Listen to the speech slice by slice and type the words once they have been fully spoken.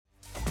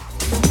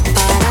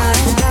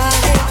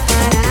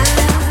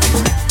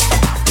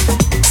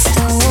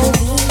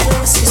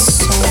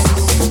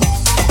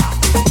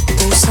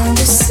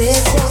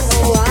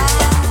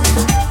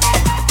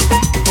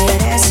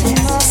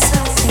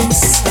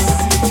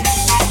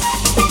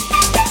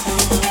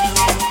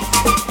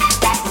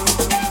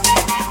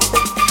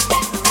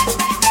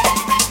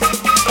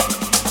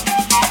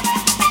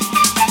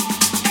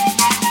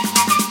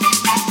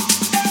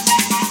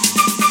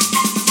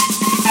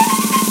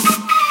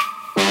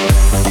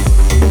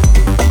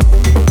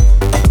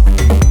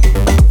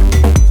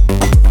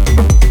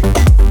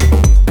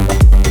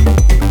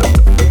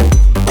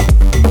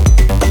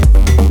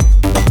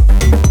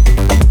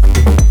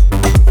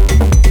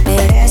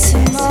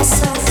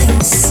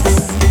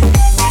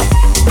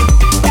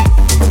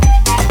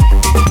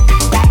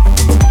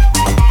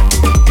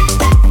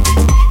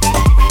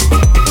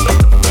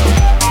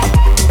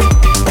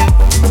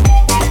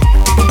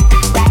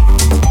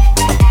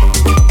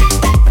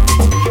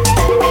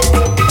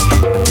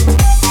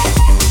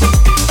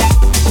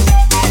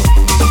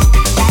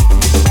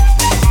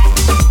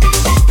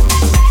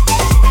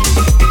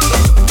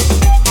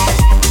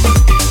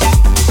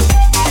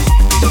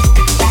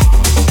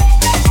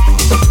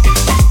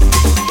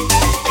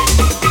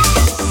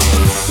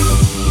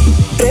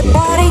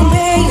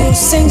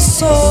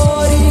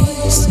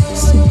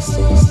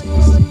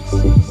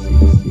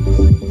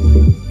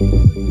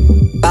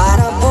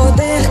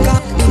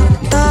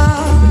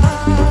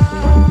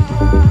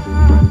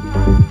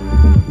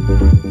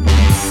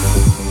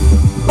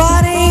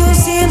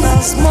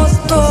os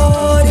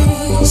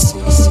motores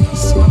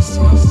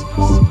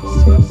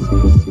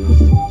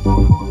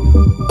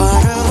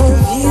para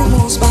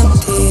ouvirmos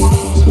bater.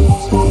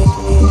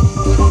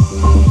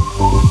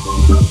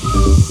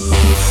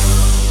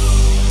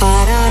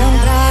 Pararam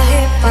pra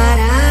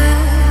reparar,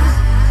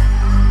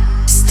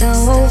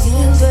 estão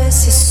ouvindo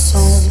esse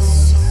som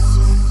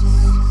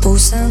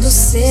pulsando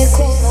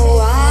seco no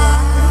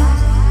ar,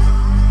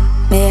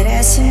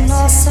 merece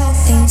nossa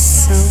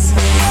atenção.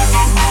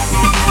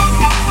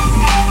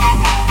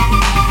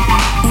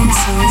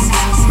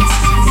 Atenção.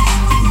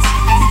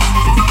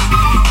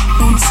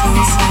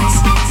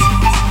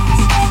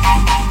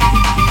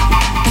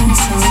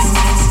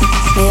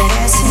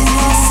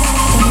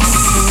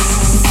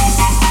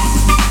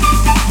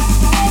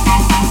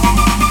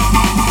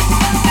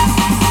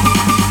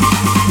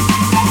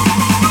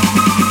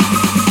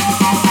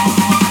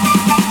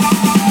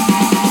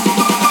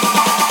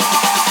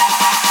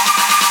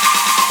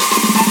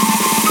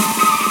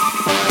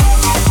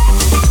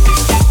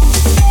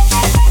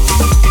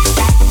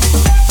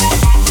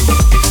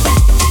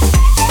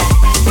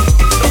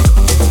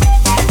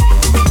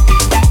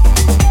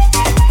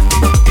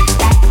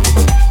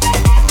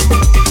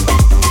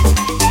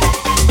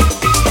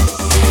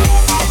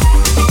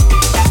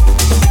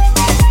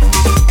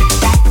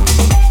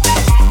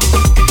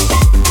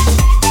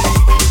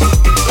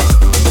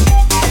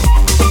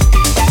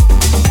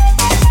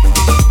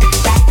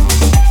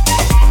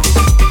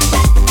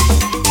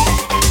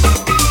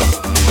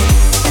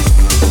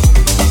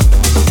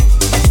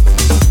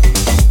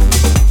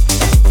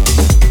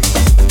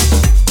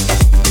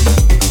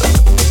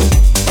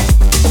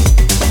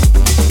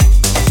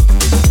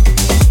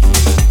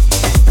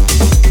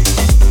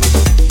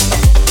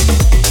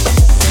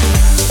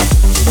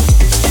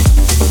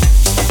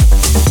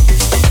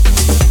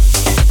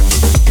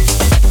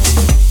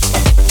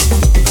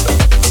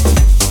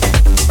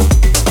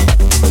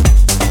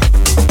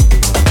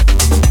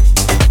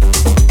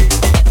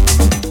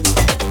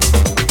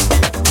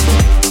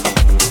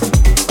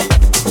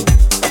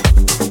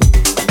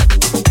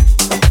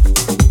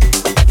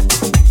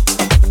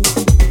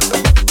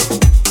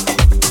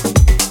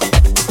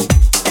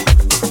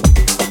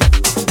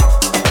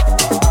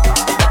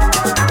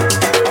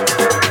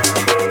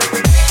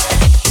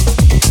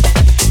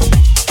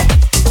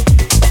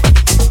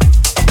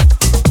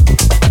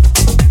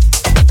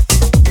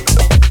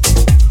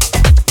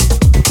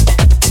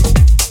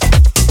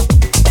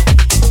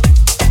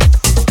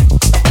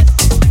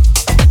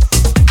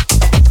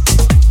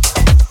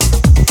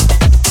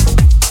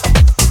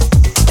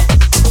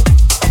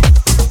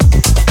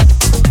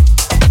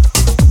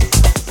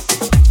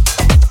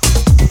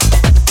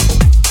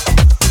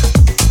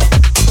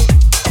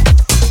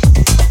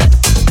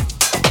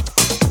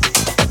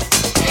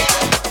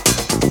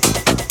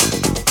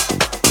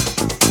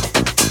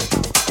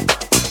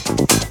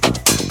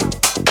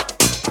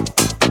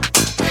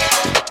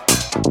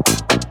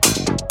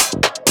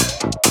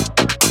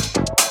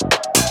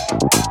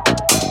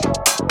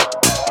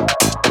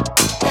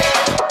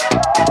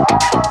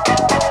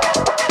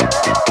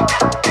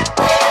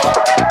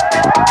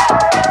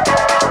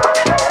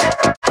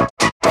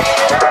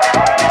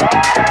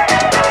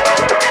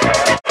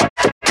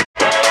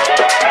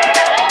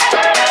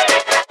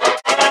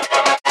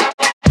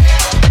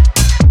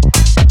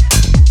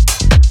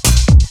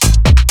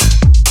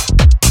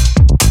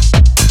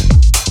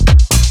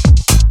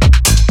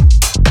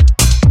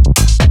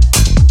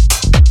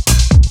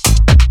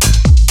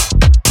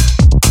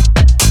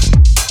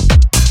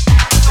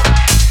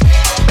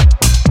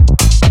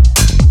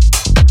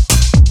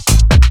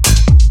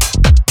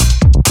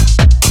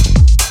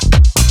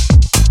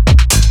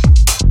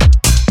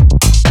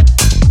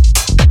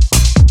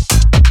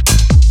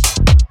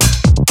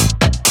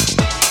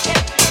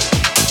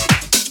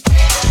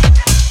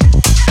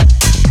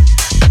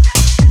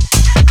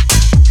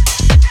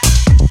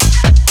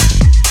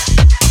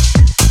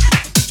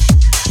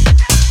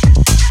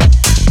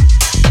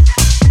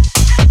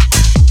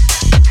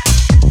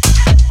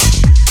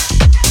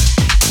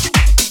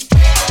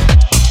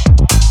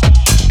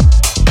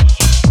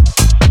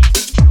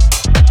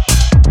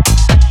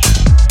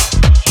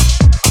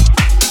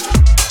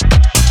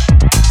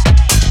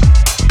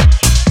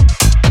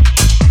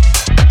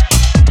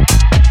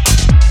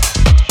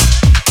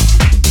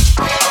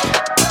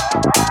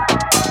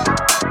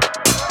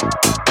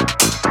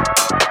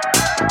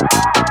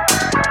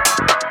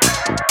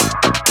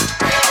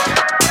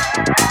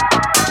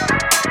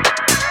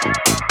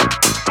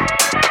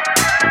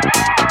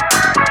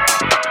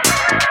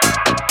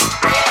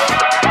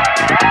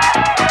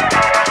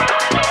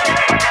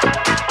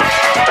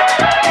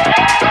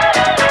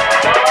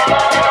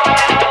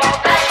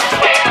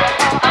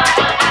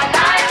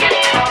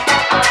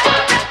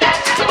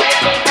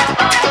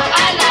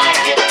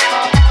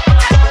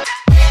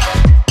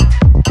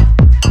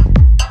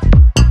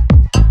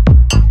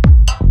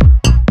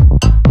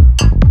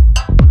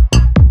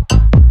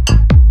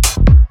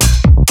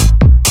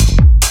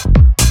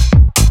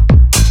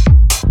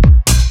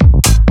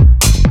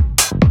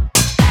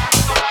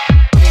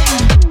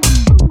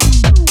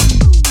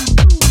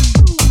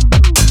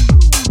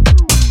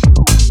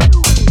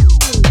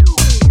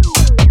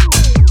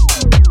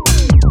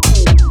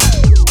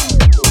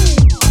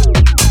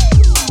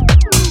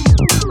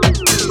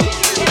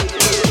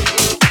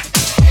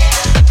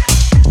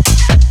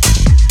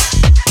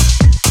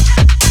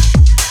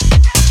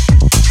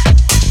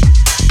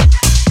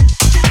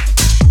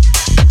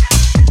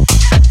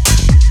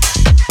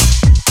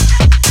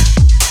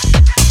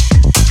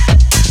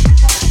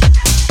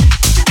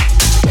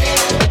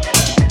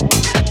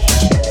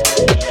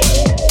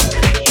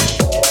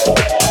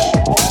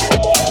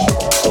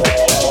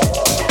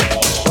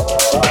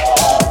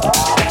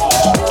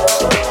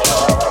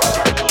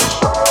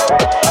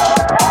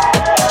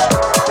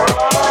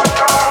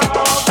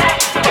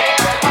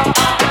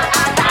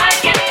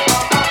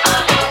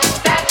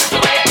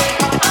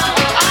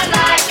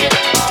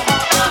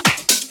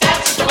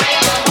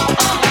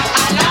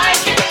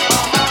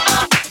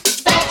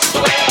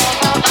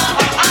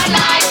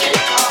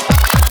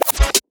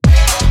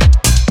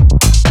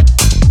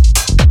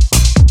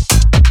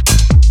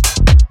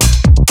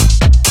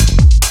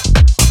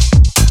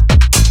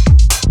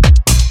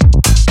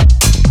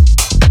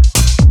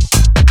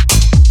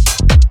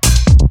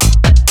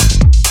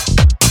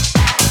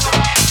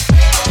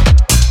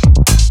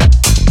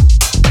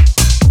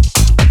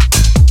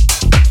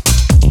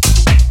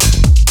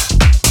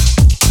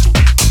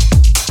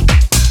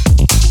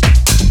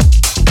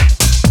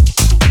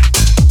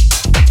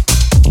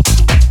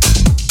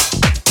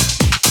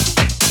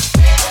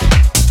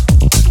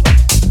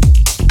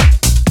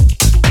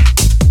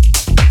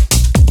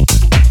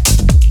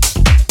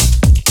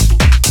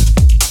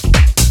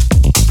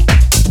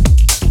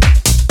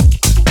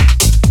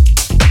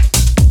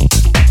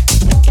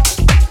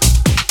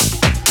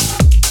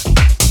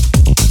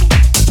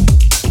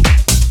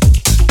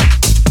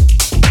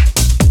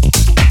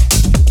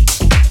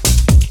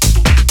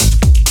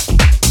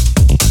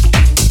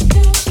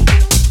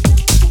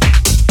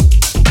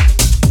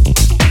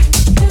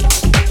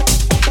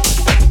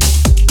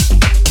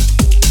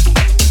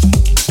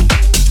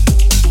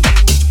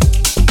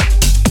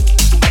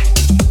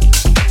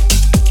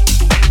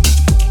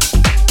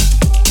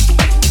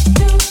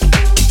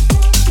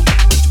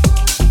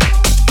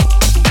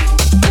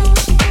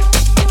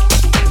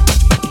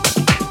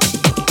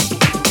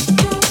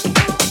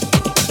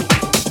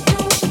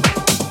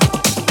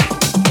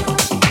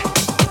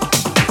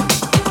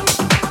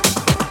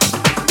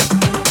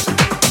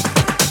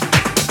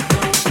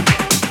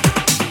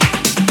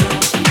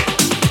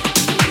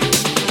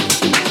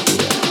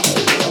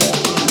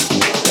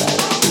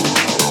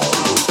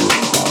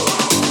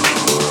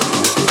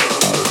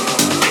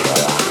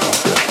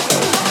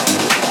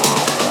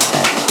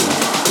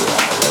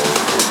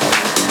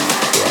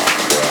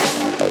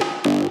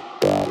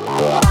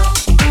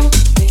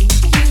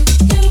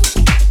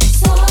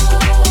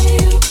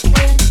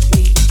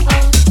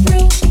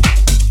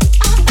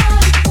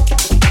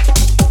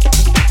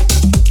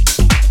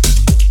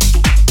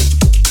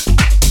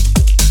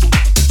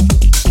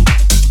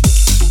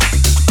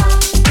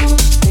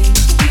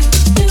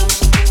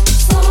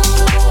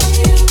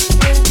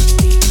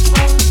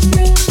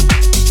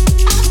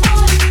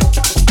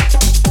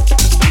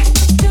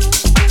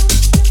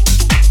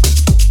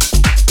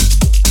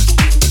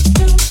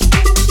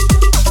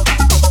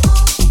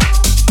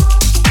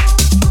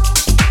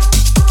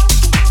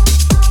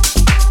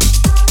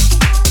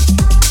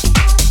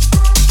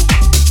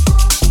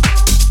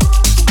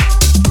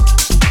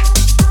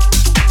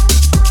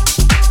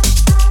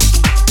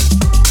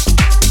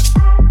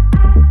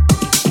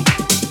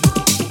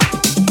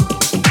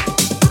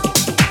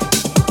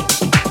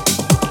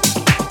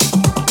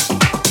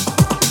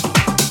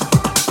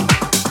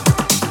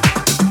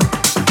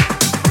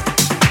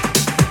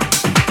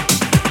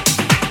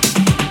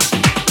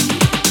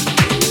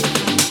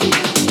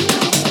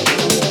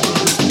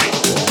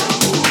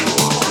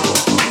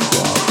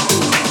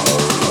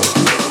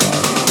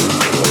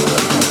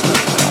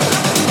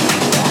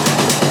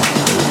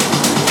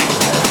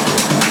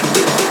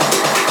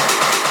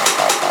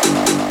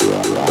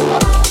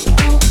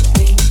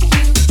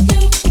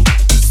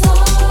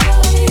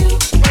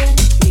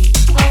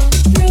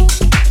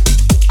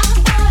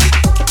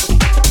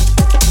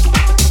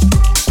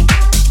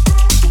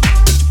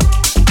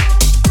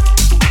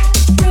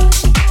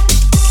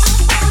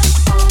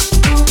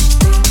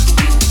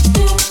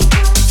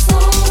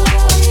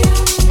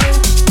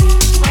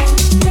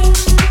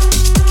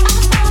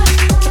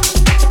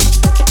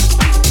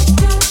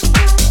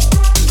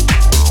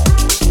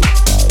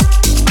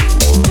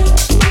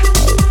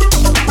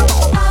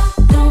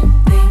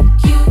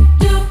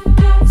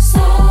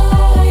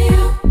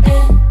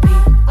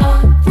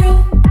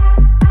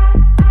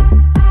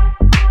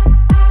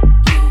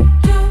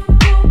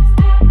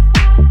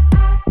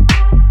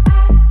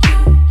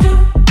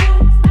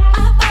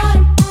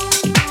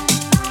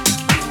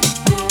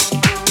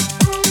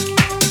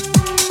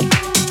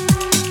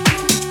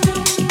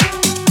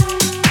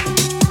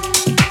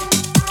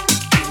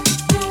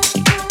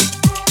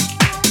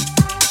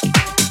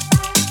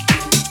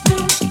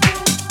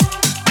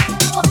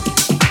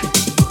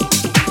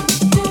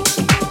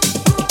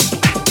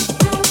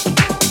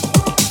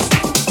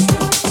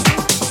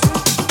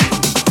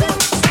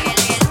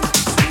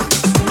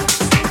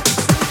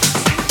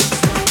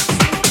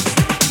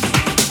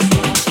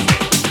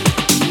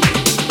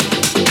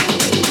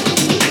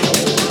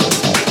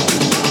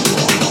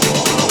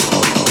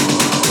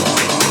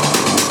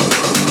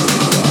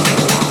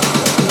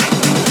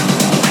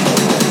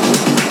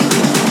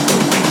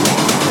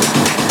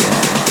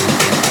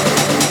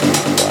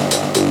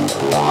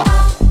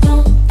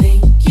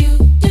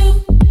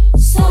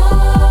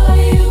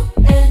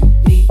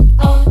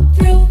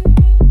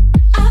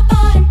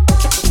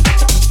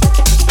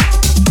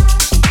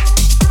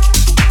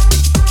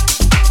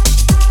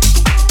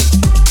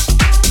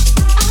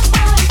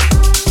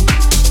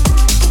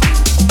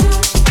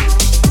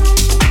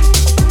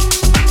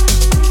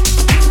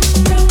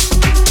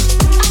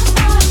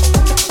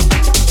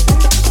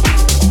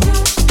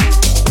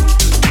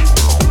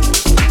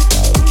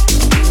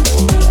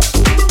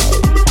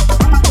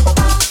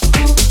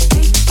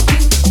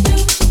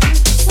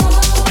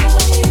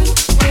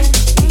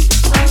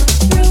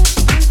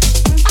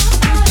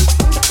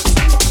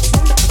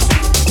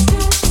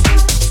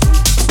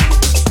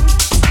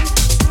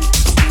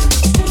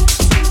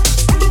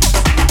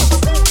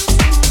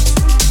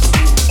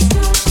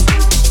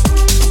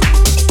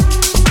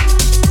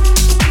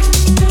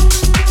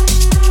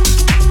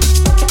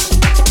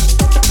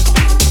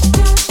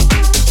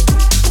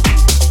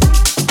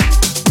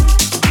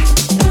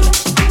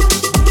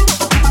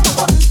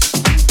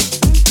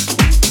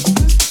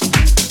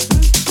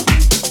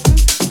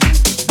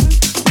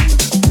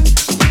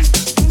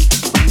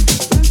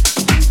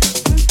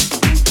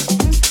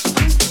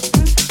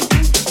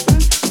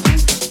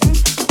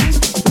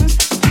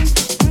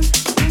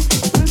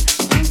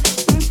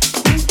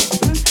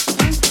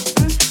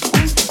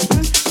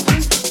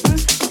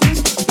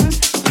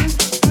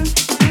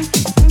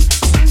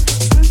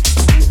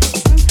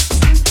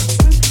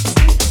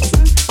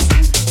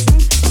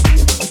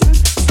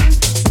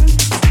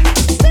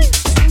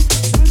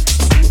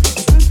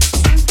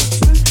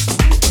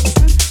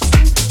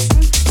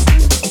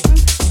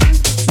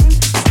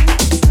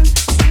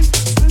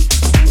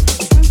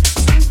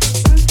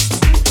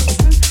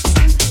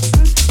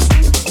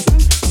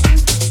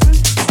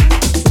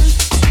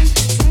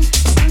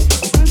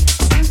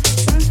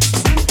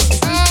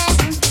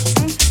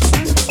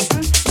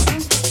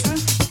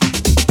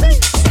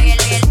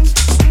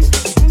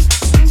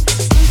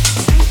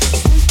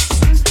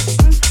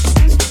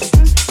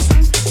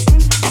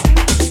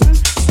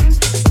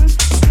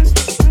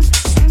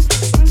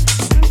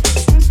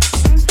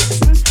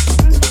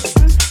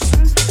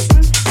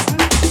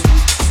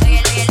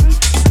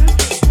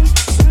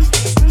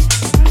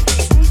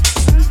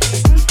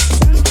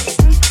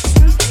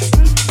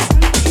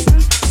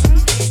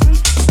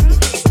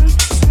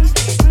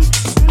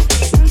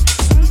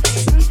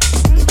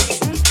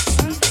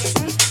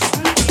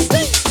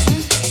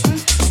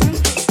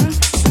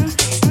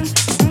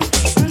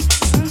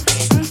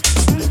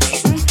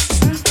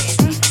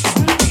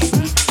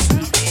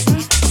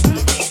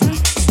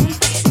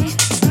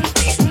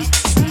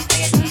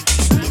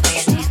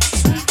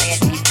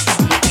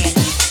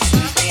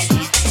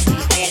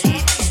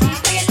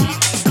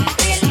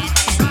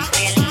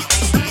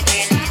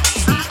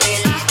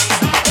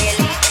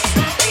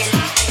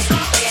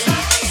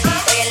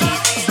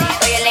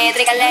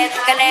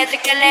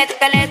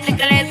 eléctrica,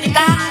 eléctrica,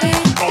 eléctrica.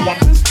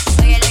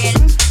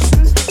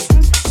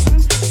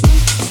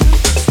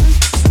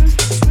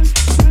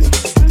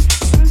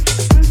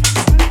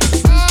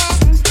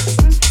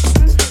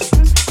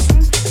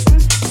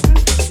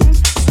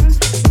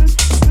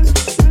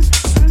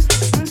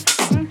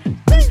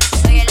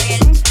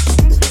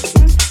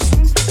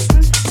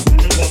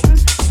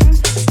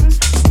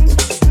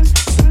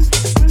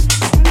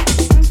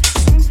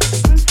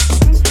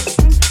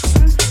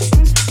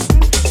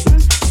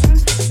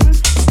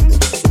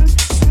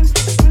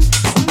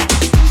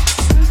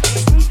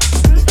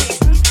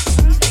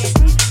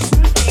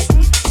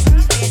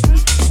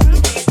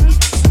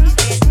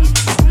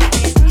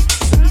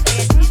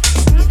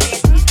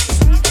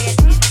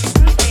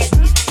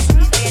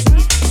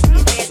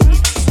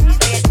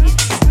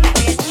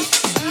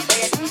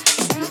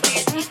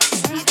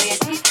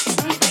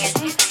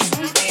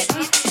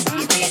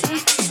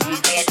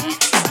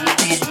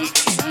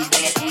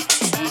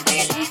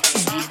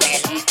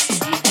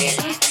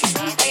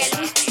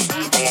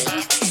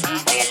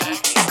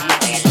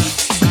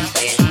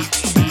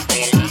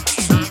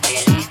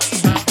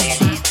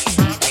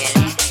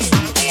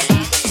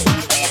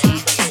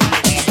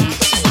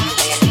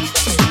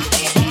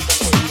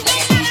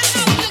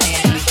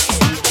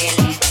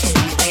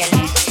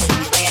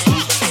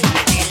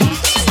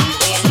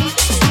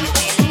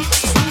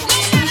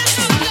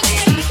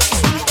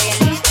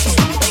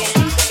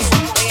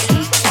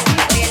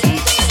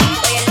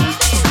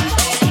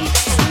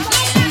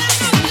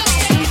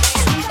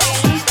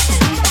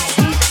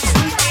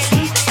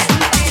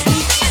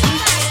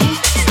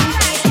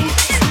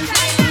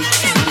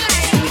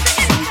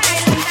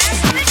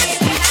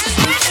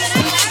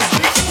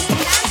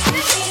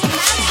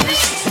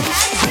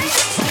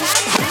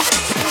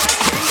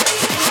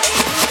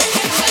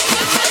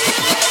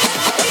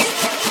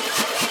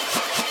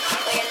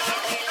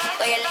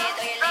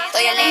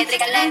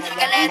 Eléctrica,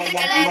 eléctrica,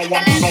 eléctrica, eléctrica,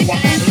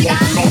 eléctrica,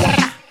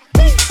 eléctrica.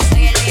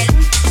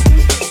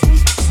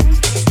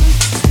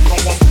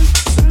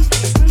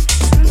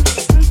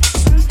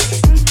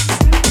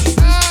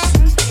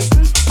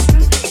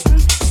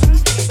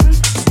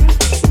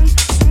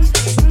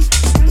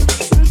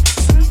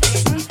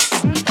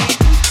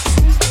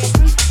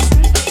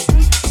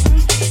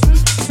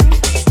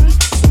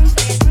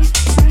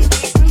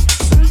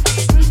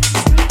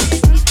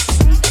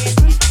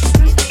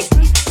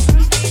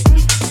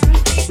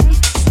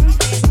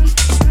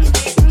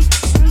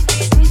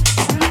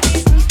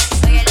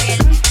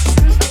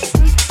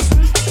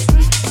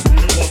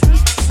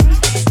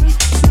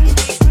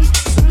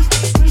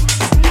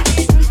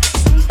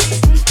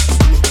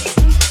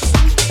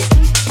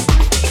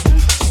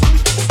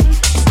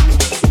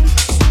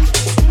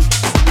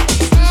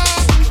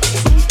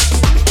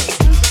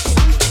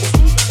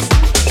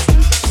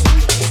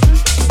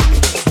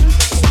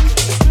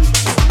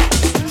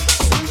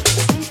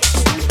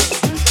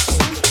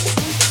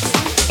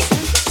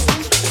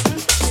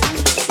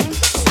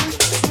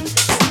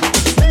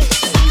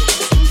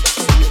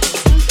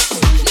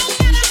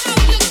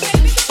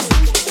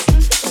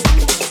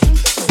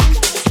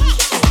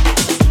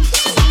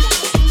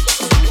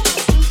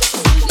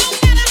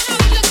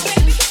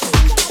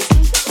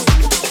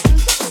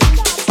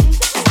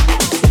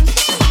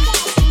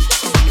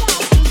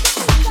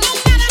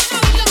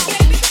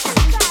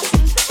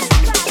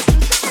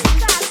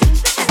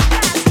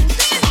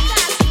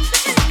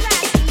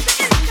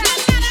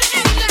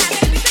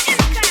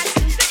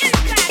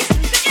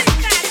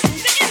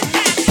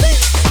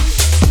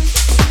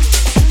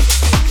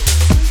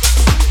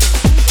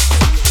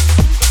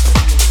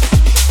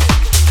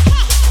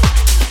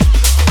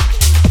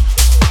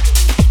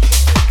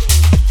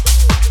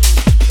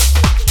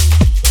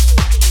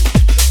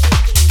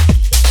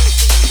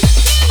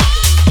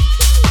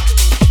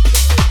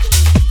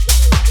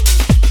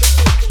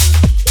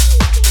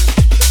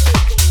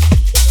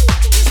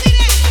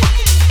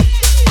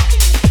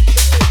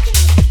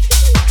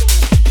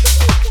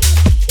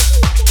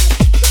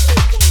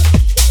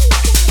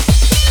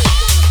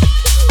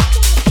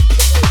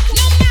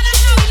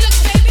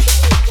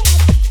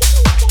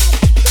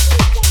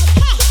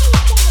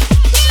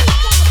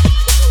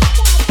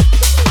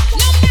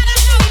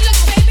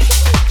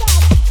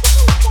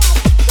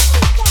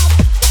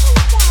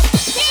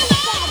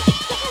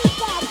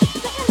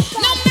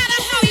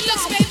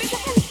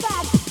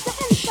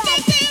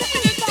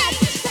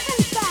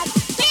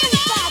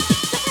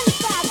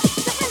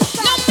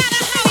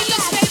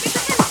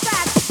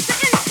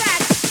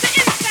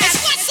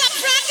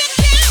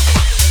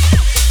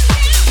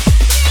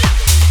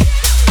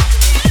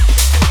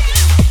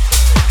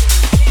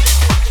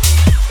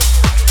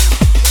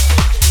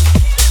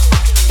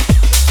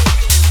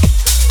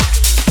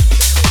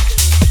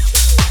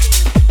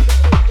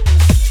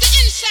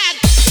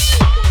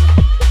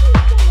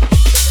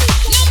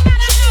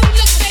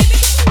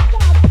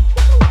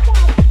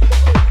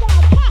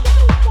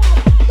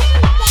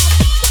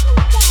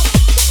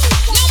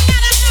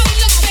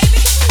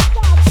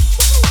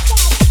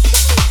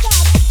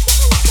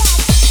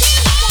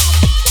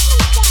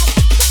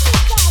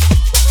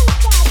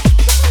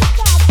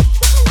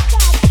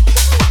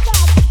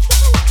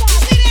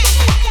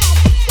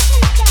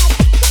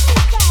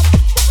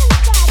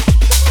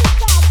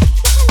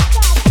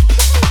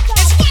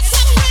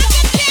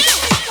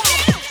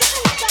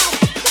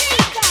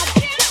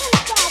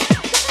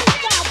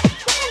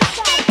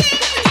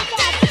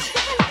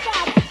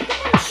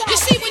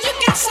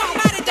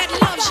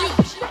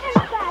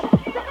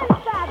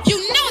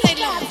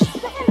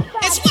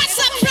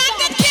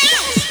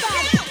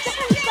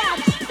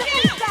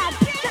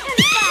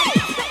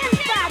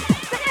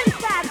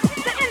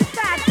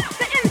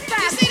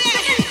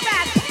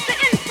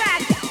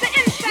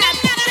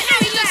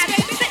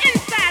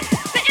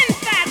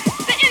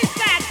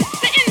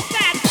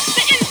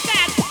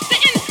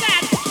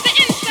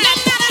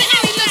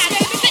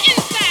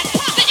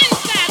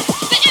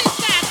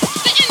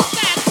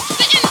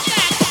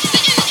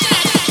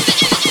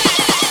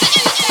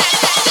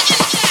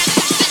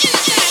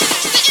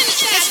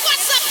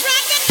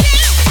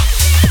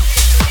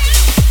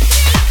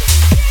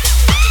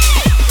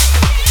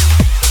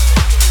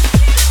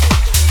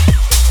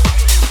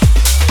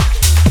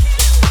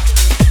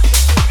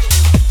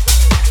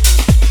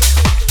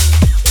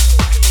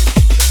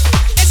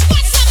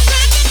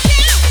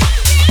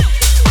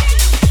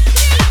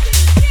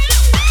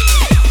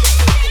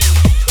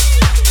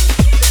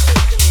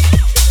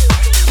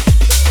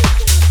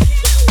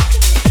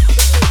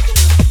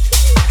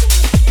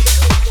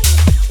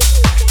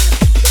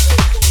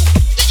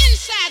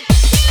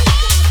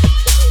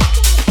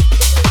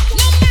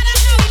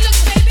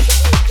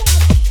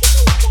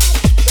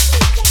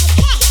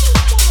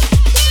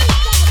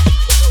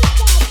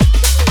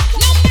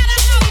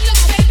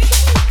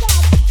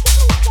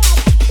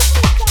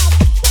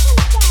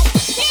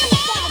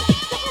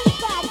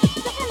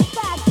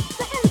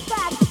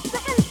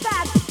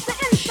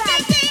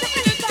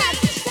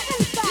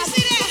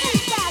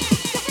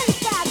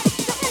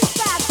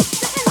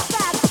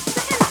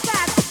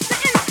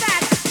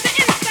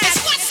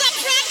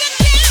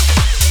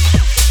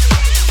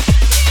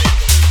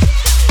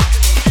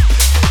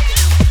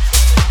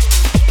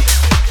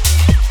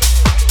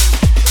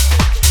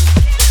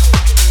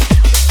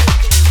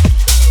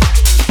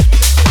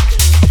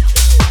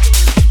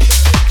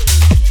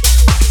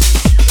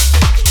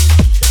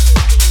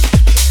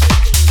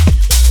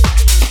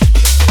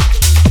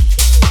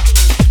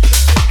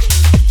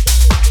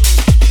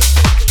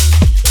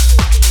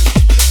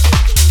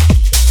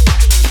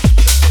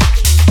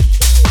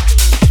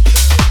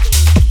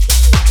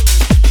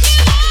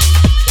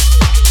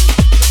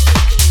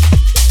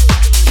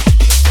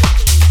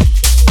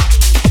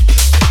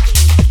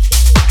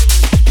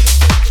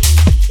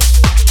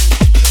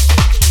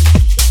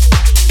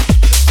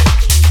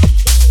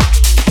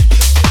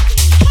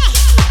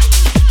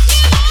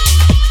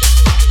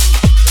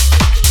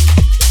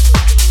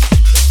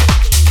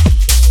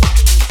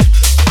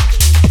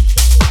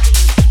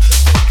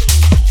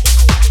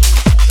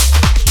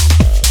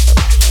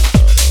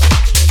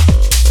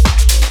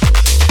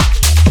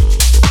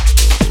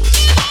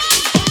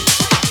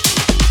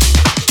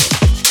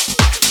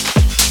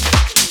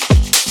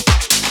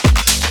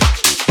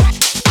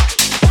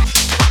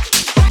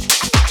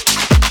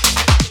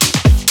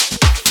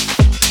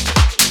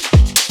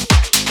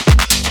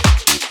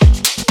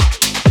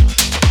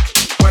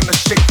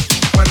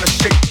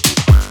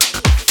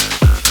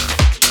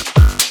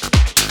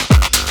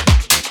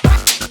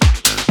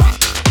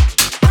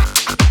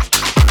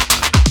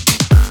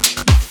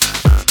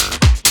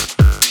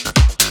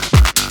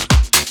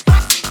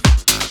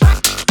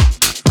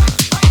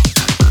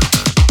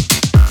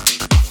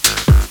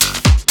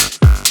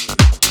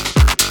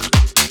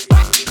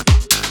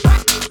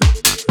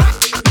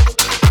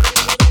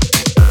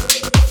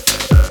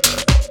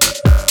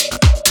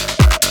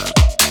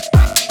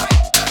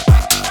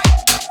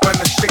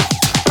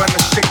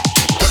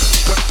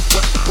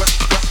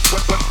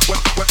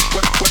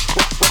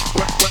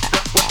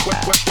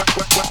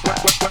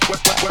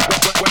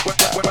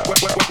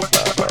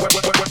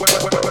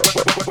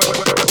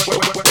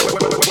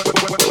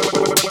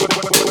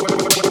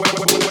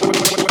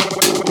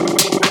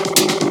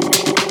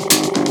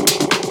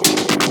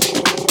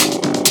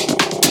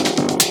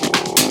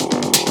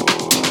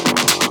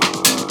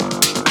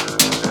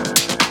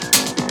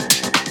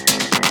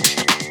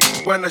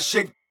 When I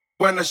shake,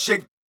 when I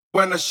shake,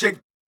 when I shake,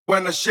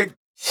 when I shake.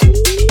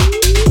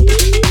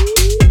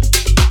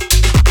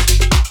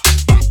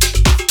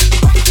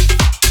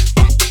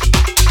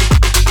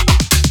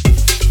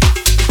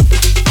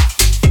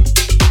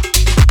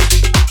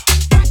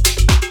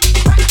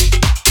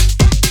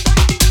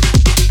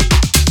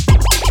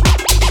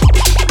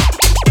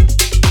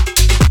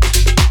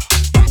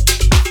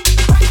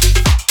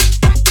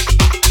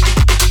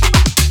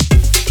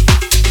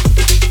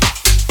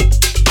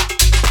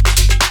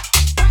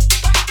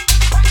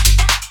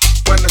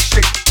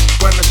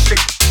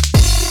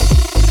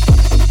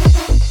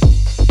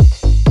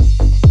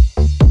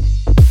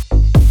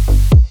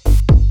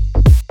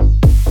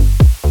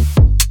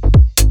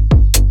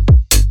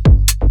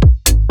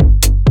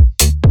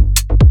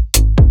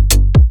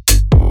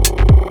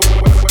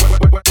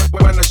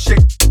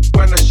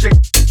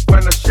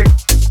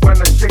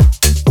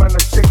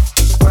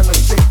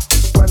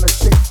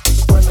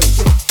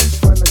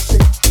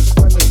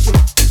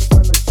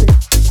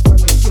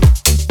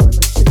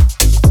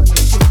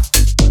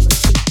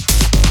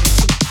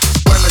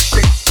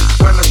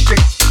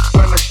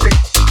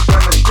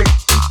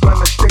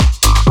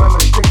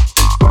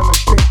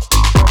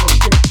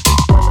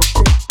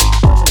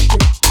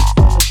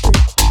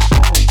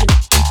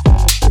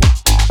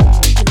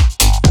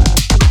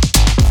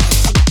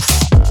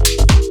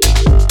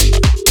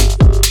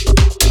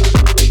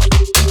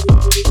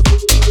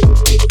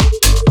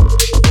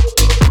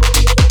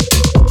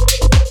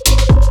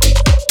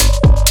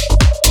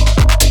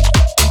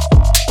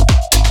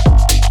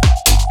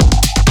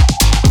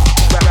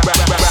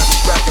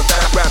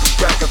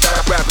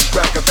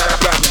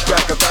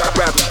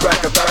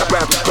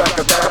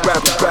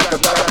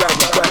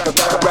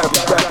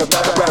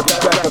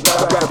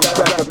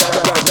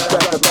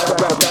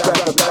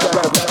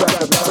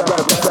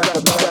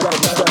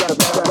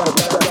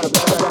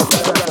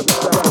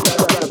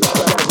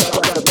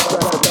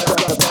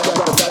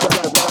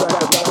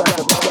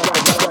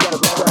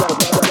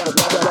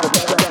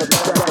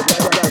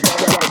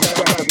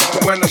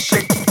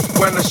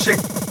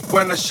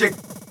 When I shake,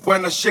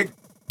 when I shake.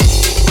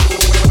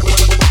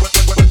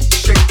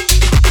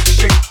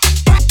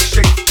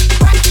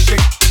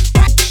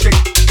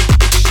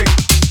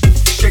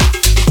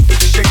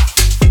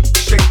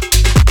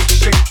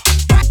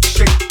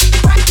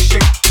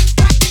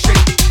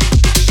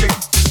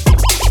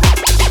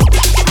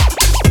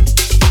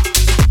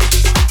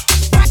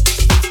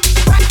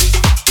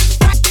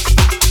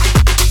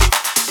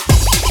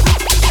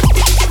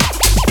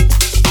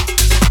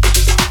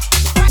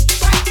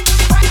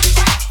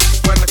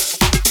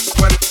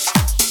 When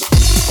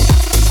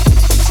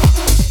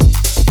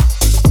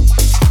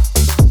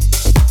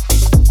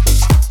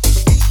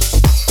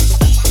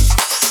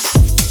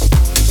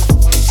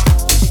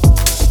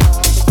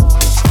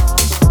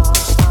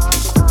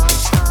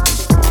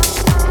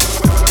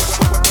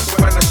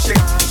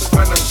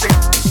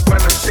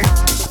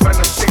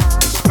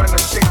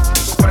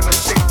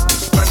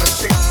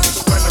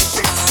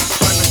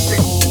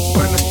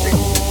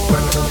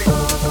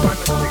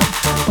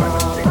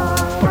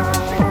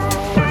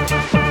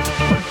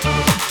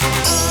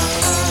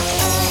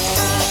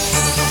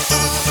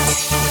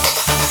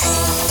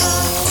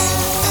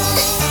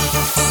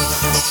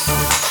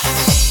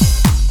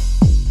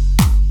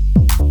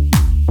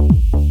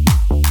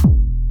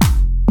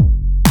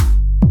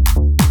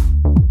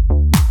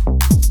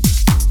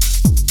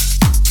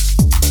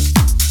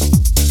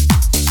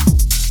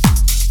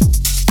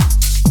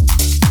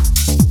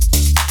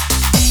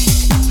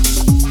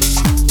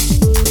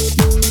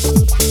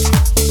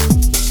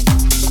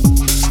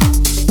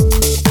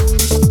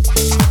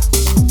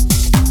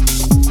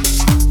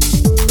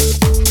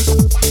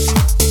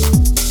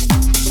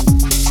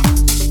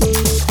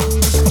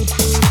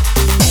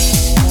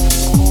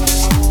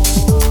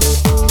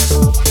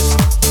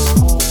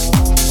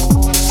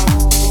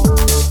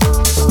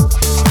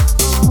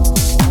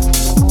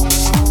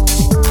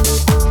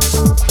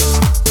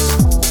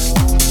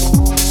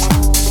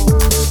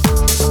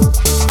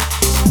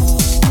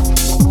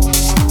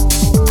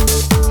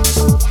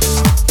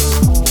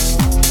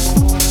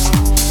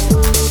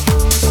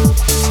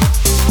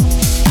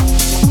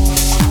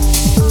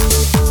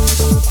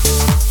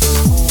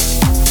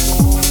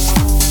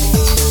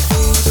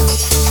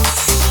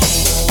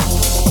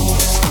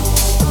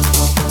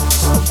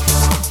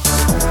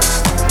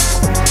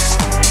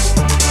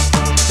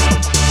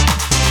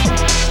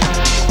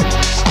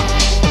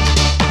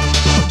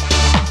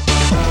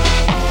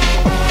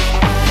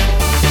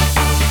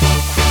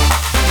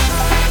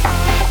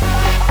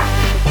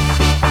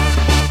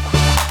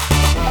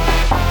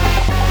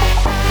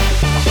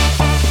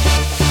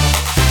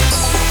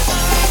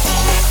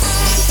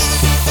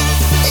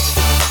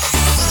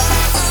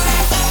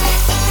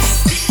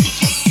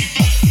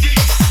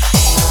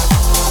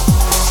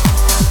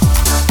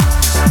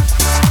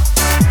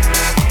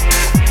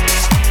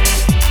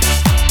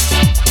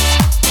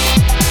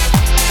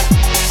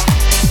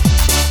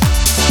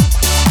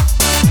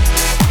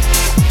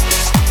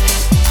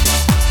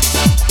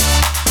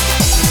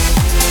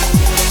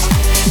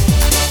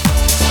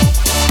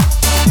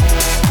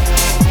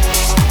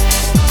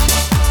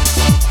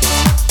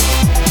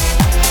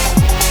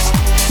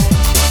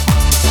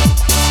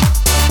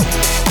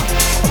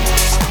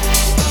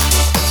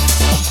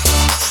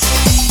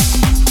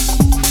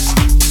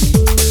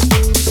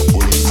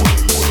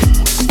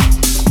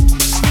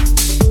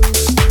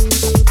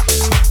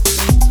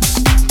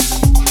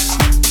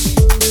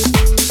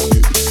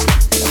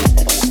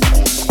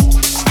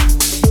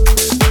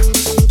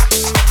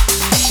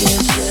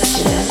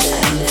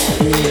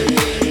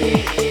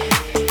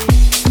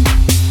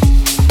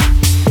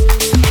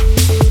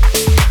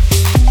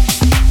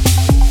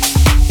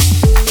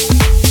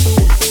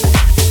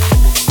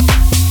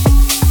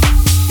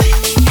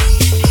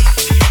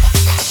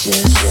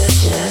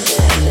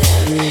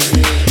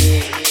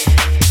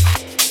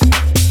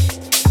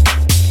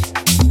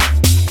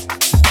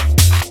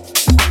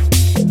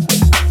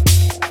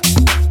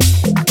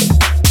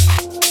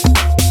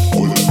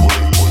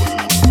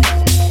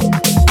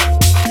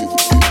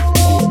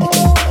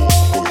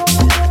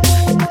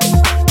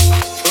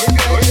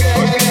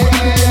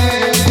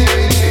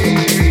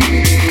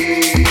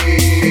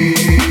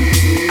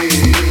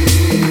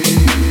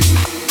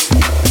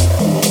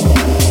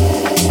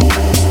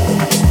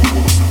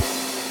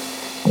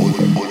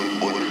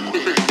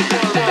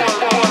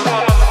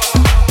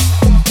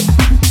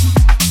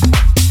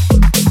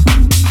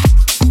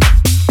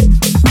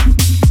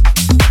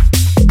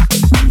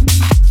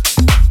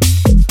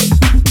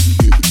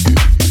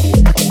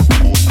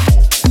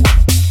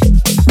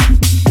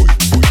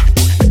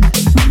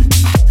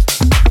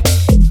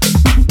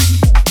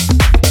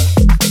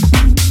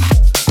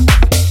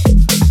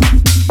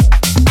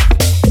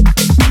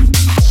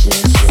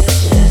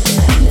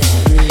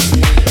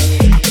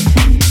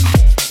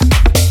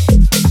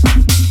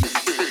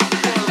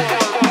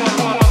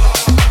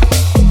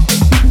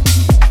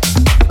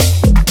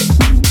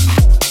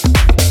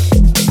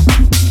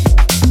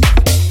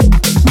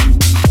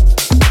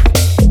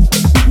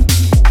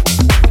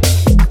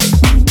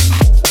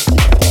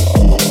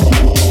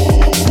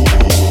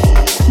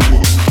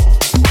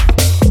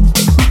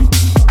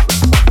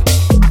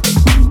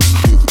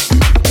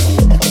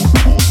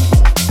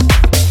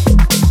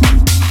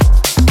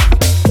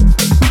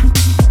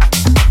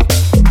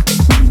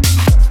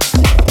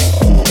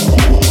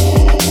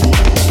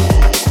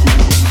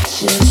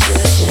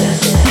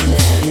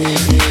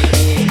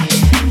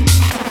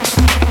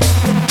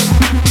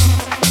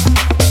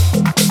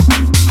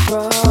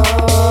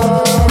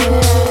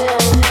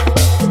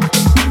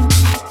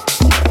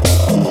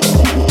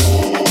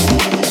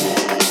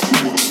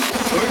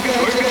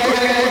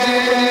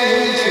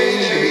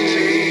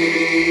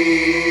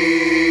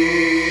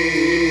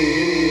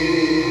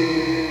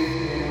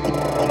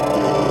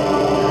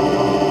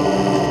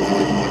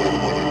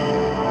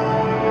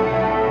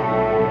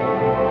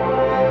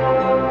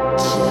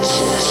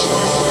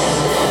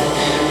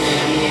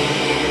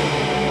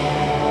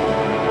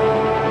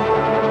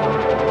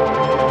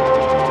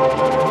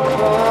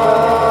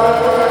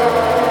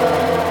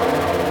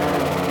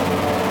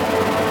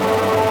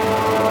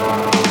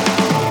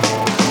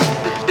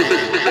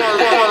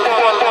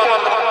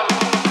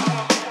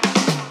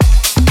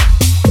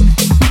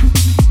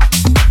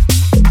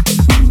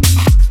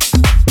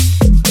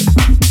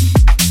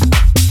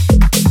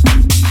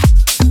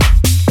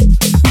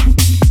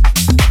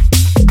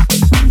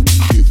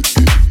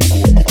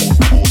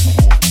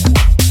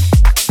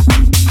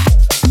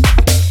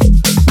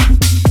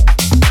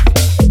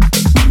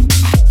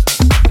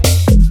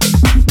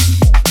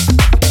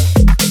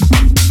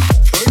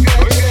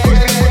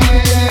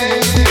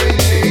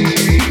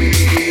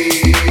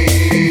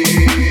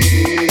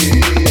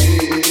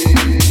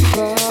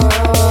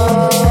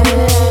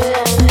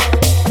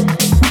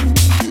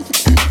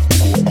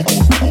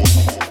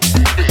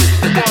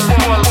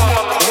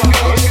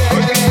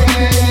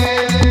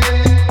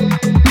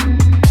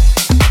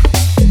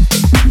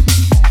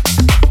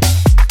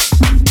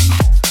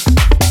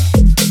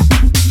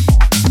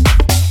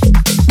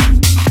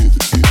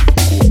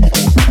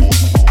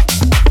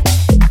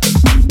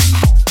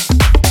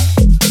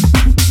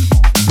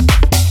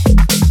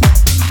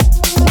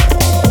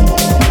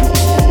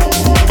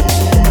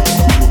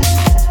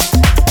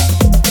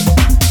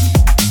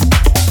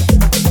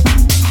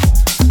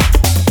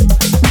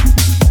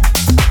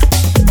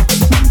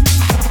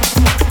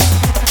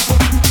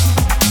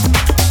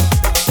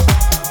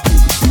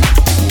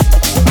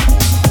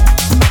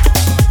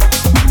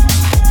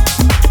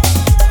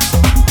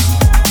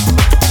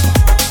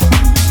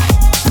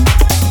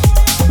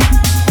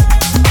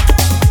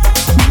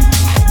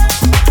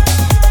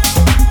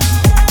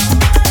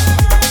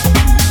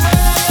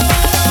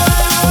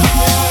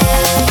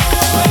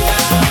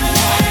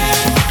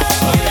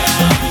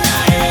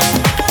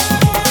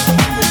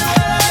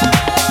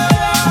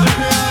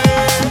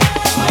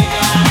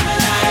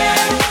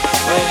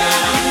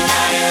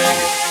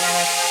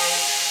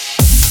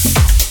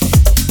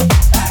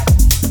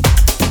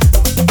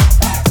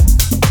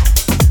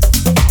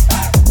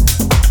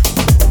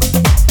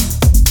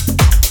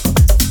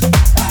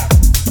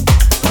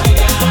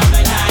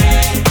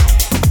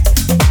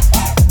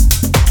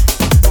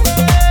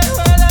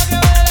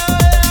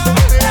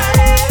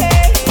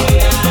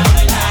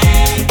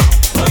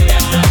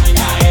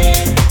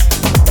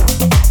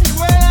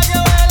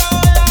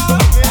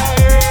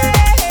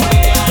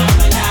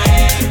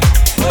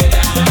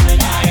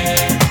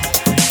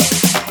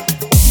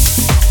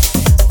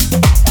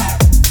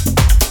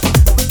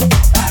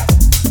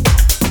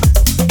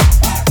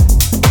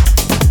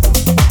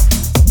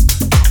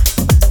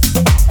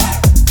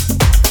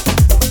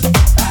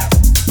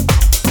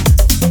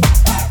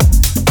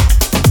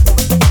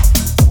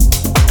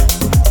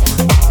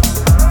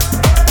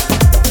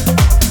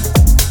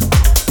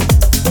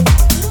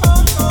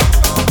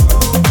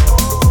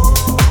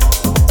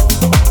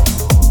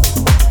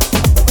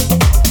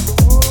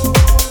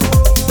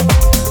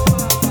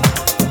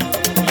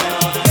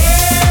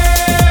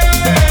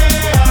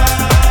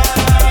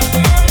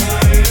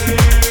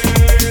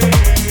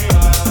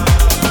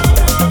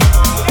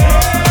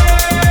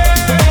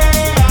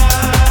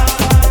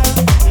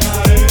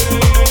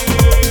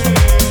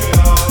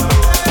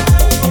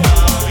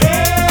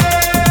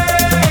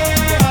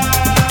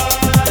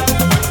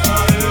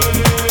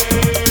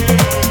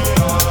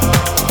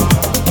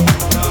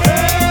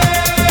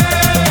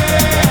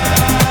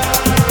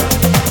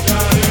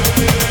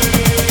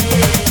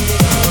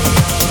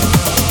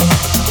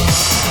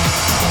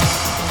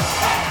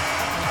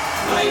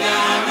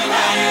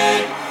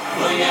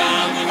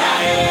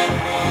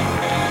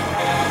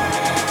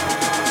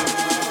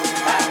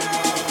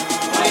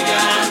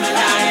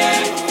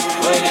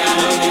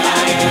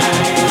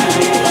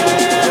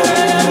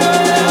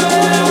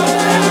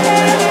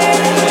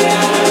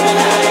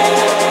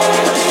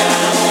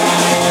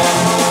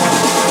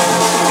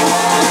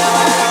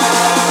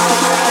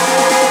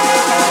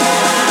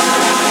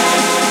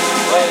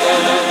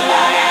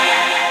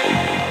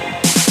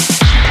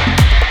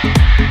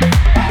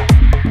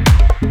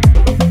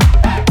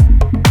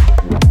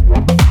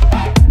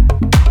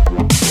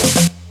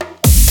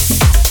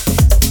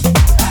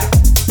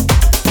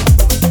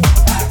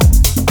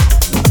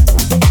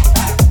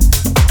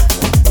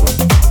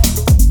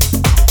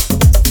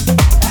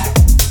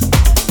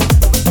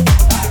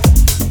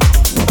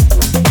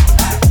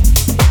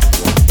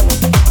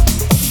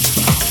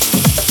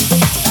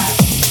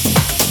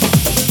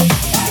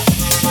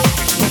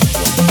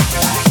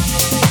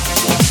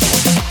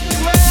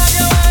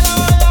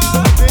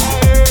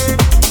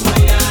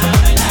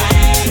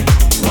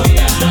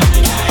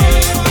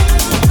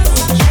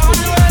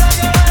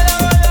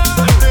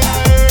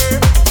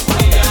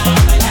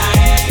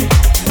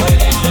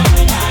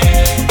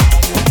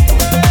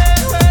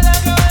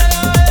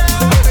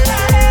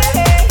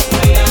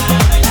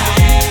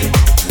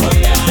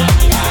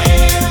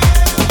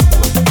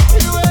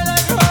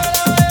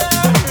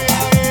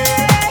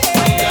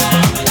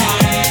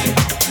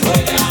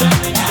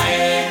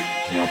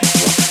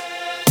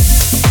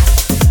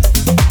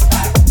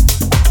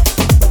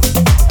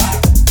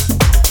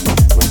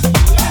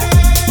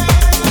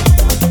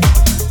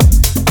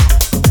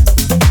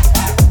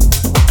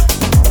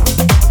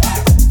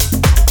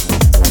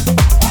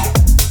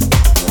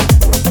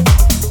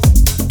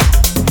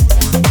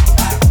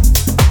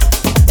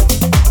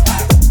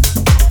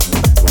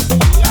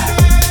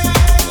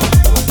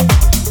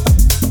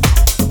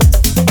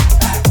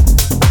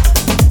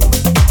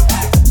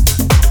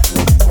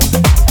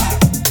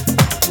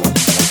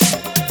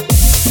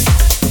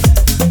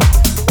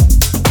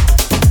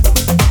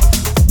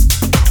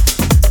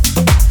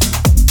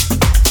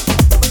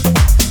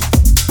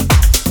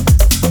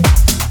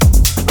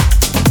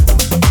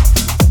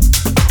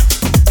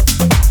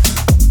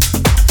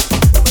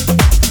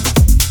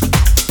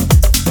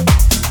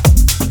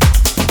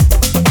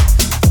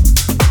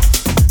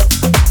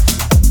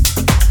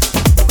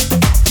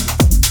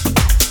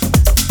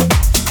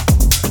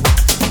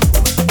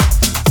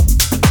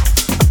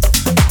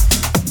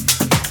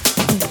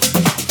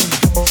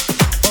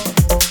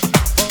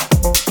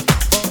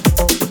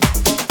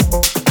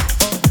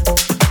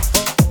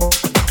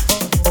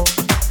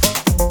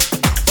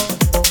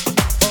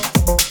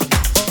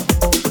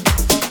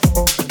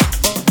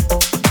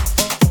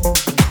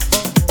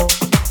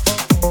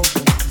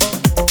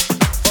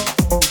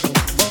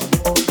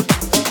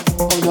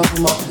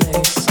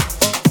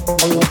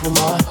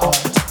my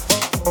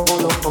heart,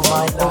 all over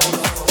my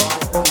life.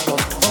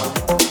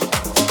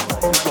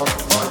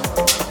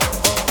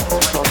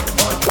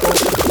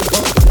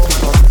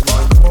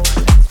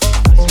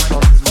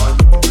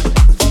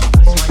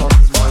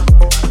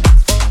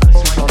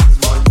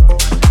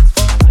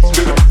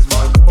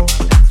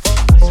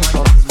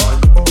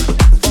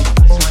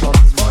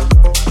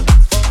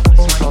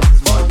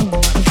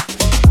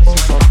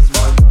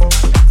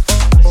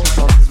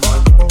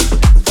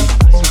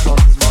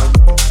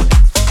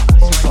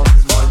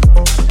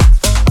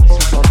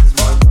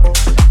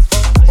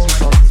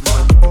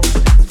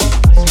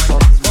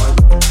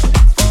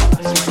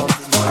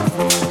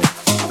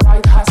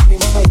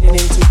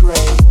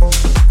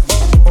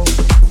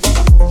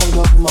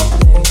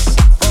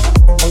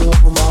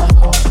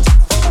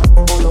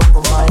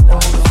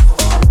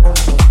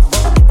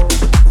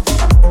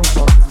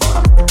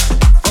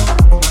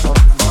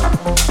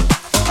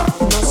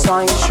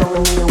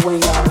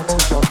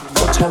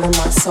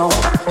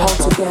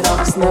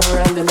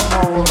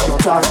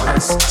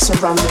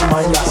 Surrounding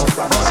my life.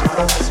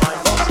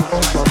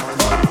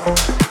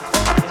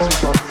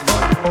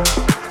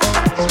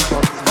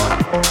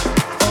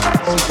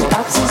 The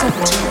absence of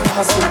a tear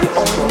has been the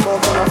only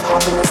moment of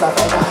happiness I've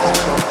ever had.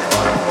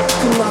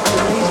 Could not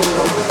believe in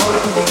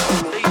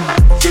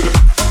me.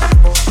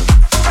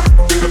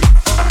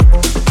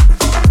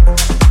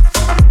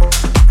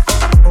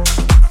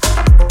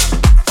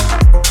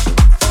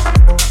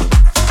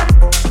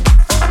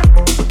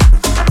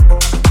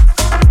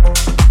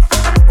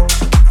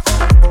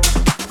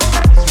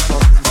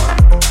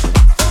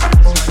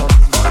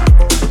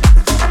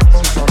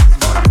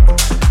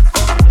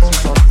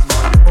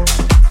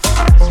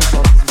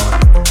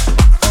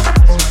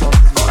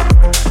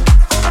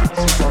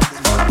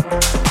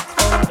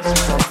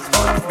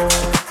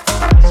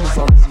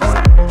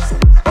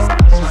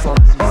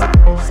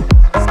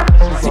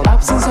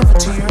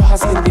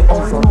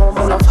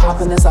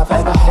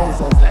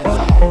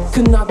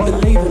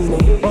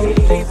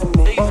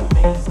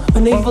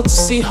 To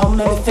see how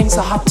many things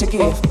I had to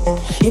give,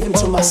 even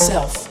to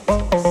myself.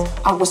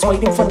 I was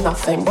waiting for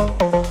nothing,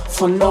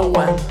 for no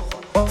one,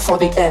 for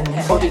the end,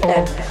 for the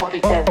end, for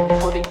the end,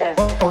 for the end,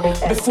 for the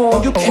end.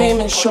 Before you came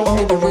and showed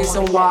me the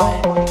reason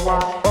why.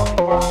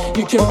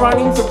 You came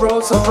riding the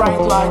roads of bright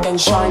light and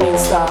shining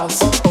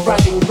stars,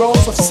 riding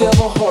rows of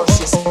silver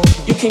horses.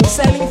 You came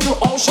sailing through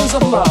oceans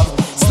of love,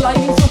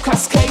 sliding through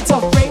cascades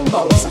of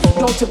rainbows,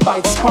 dotted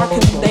by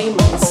sparkling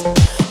diamonds.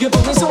 You're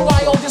the reason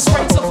why all these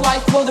rays of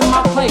light flood in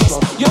my place.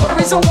 You're the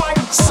reason why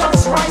the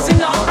sun's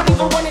rising up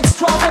even when it's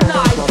 12 at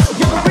night.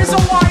 You're the reason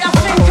why I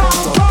think I'm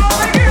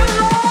falling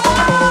in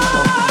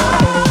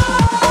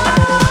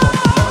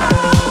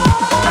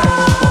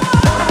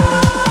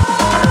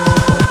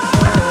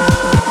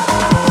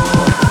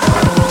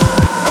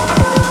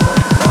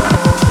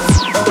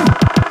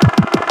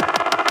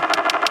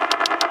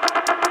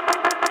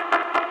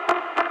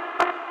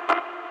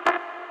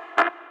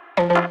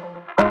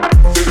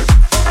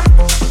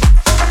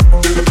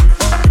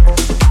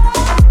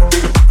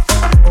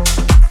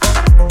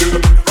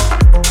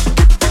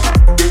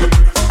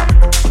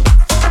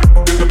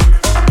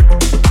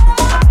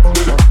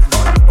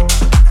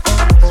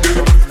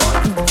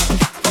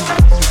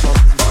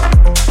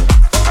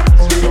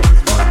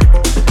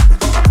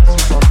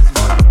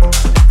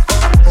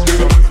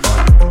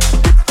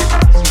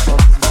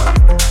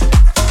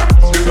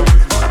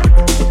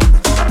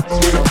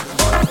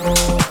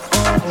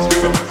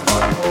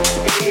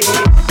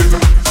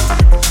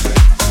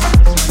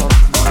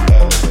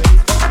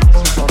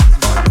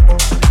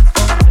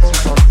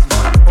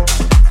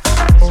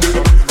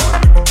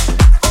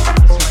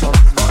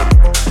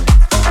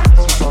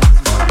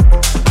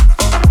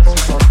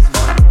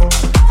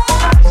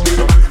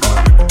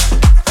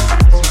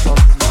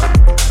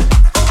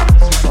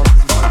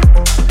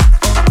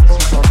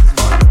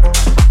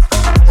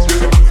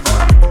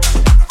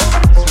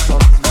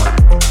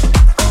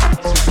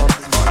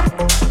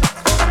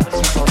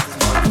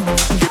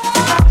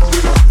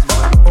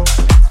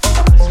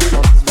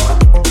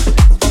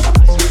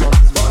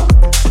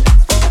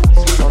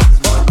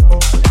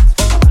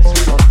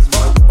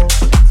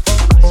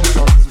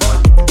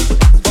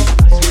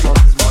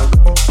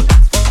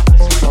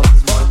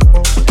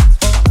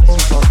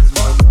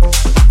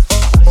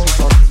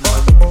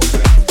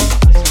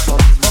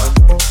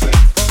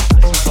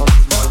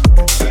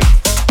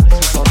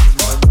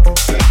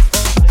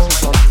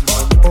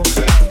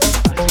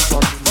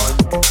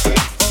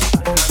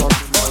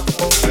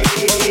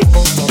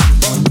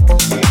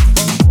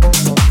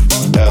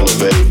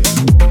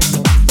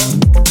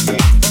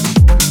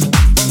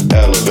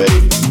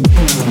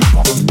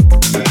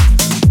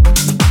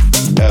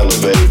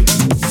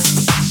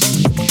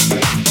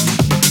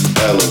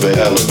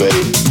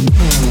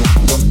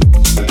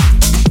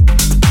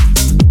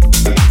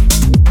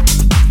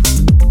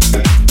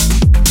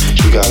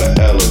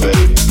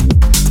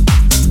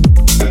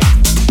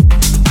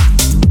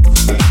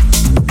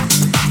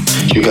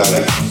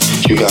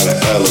You gotta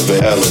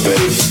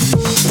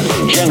elevate.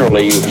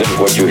 Generally, you think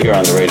what you hear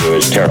on the radio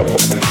is terrible.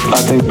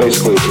 I think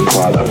basically it's a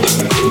product.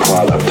 It's a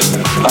product.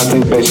 I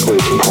think basically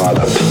it's a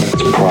product.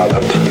 It's a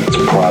product. It's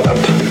a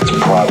product. It's a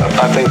product.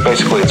 I think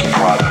basically it's a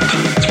product.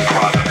 It's a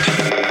product.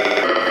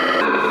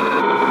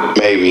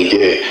 Maybe,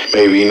 yeah,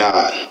 maybe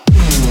not.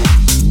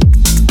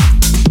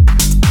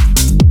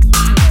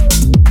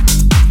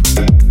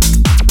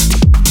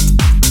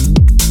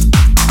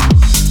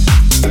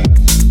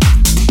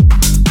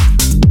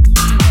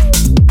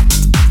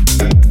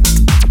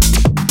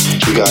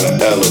 You gotta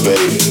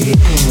elevate.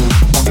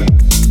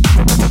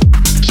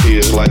 See,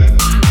 it's like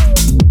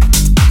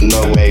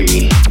no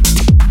maybe.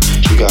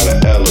 You gotta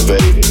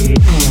elevate.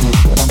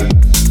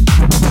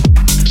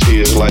 See,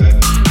 it's like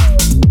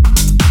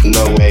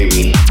no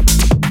maybe.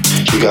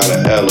 You gotta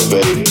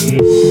elevate.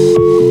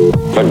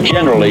 But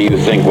generally, you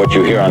think what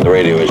you hear on the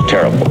radio is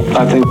terrible.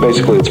 I think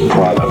basically it's a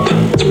product.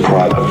 It's a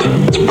product.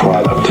 It's a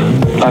product.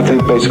 I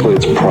think basically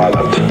it's a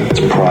product. It's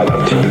a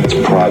product. It's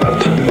a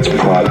product. It's a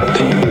product.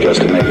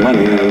 Just to make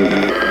money.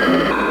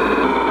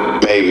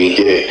 Maybe,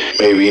 yeah,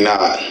 maybe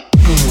not.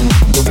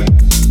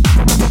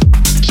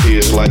 See,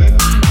 it's like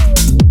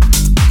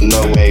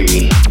no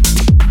maybe.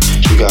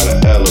 You gotta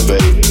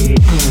elevate.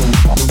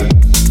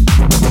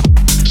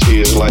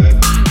 See, it's like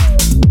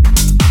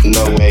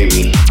no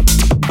maybe.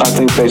 I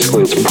think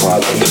basically it's a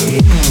product.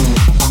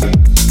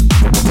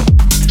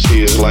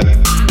 See, it's like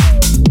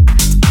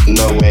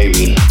no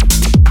maybe.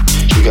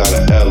 You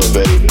gotta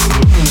elevate.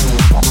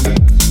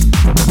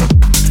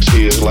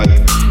 See, it's like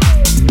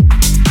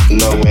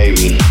no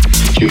maybe.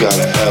 You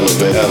gotta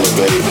elevate,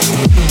 elevate.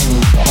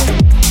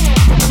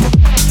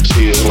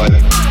 See, it's like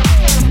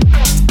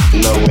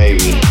no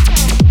maybe.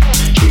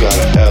 You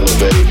gotta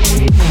elevate.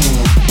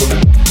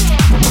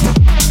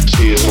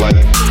 See, it's like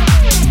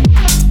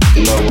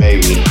no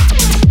maybe.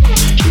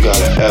 You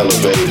gotta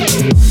elevate.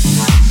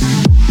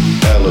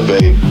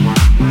 Elevate.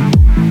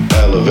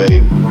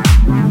 Elevate.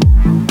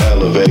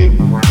 Elevate.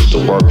 Just to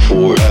work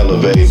for it.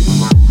 Elevate.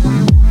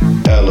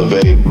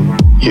 Elevate.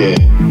 Yeah.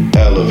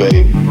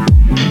 Elevate.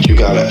 You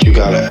gotta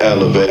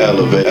elevate,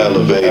 elevate,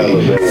 elevate,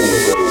 elevate.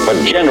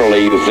 But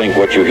generally, you think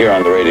what you hear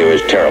on the radio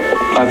is terrible.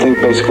 I think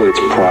basically it's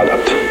a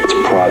product. It's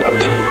a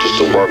product. Just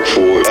to work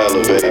for it.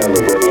 Elevate,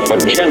 elevate.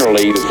 But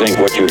generally, you think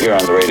what you hear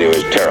on the radio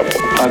is terrible.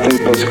 I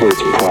think basically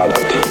it's a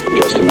product.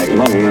 Just to make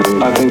money.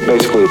 I think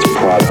basically it's a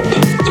product.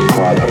 It's a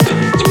product.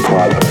 It's a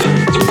product.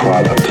 It's a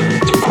product.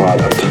 It's a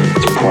product.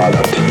 It's a product.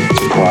 It's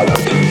a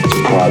product. It's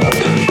a product.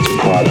 It's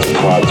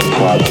a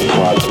product. Product. Product. Product.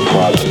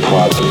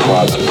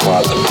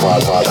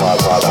 Product.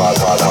 Product.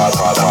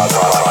 Product. Product.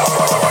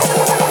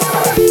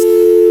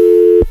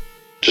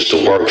 Just to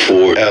work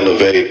for it.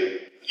 Elevate.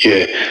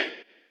 Yeah.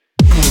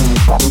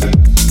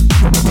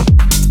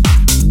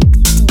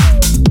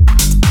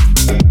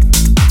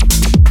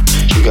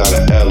 You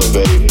gotta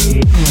elevate.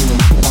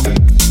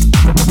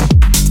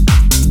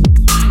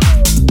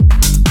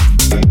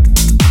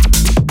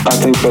 I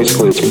think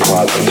basically it's a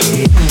product.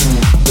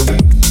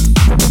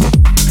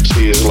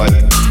 See, it's like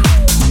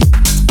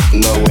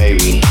no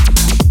maybe.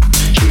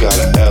 You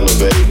gotta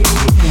elevate.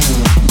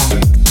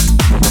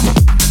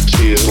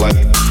 See, it's like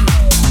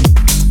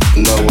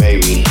no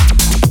maybe.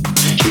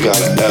 You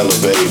gotta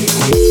elevate.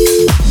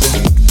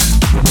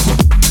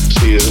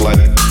 See, it's like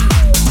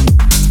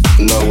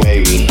no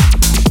maybe.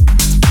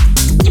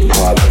 It's a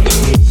product.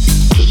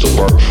 Just to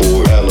work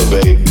for it.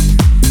 Elevate.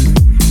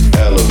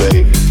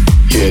 Elevate.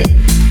 Yeah.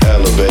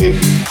 Elevate.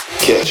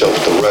 Catch up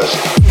with the rest.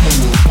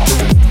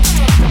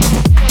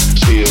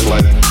 See, it's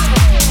like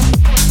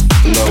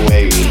no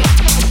maybe.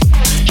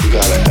 You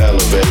gotta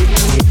elevate.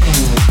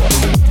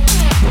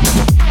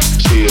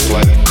 See, it's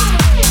like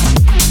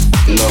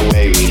no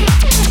maybe.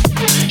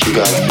 You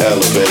gotta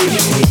elevate.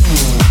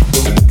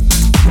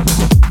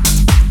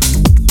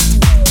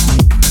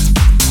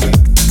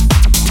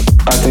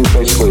 I think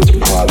basically it's a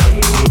product.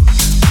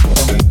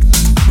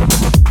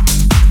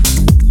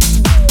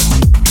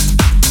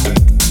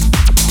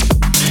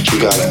 You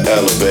gotta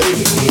elevate.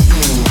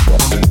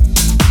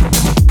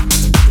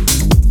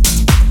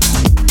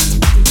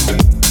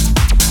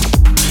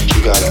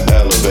 You gotta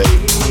elevate.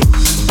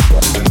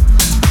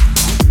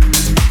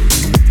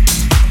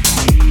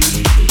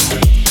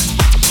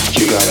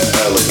 You gotta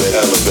elevate,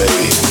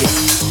 elevate.